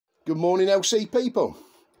Good morning, LC people.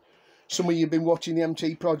 Some of you have been watching the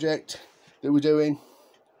MT project that we're doing.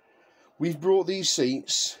 We've brought these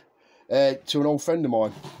seats to an old friend of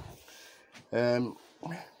mine.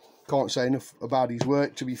 Can't say enough about his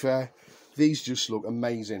work, to be fair. These just look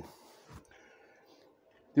amazing.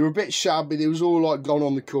 They were a bit shabby, they was all like gone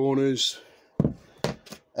on the corners.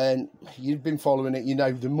 And you've been following it, you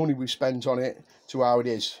know the money we've spent on it to how it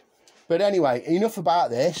is. But anyway, enough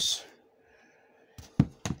about this.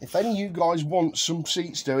 If any of you guys want some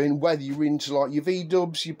seats doing, whether you're into like your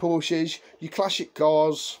V-dubs, your Porsches, your classic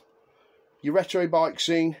cars, your retro bike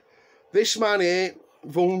scene, this man here,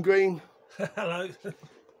 Vaughan Green. Hello.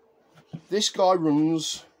 This guy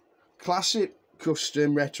runs Classic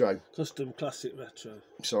Custom Retro. Custom Classic Retro.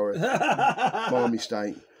 Sorry, my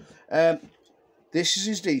mistake. This is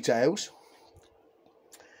his details.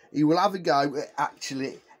 He will have a go at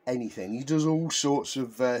actually anything. He does all sorts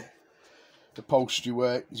of upholstery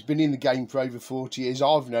work. He's been in the game for over 40 years.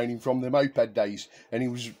 I've known him from the moped days, and he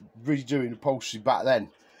was really doing upholstery back then.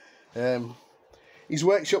 His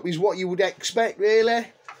workshop is what you would expect, really.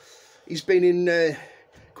 He's been in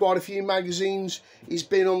quite a few magazines. He's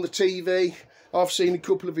been on the TV. I've seen a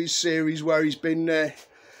couple of his series where he's been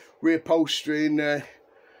reupholstering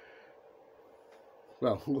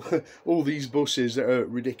well, all these buses that are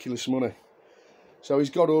ridiculous money. So he's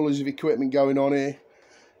got all his equipment going on here.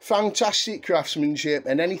 Fantastic craftsmanship,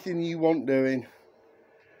 and anything you want doing,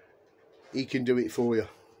 he can do it for you.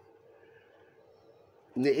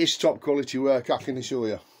 And it is top quality work, I can assure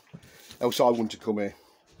you. Else I wouldn't have come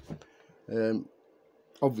here.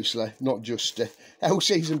 Obviously, not just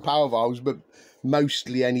LCs and power valves, but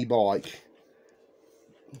mostly any bike.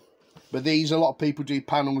 But these, a lot of people do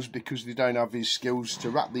panels because they don't have his skills to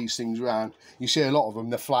wrap these things around. You see a lot of them,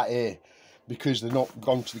 they're flat here because they're not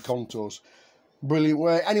gone to the contours. Brilliant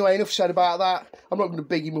work. Anyway, enough said about that. I'm not going to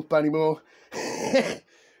big him up anymore.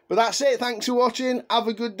 But that's it. Thanks for watching. Have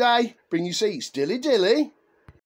a good day. Bring your seats dilly dilly.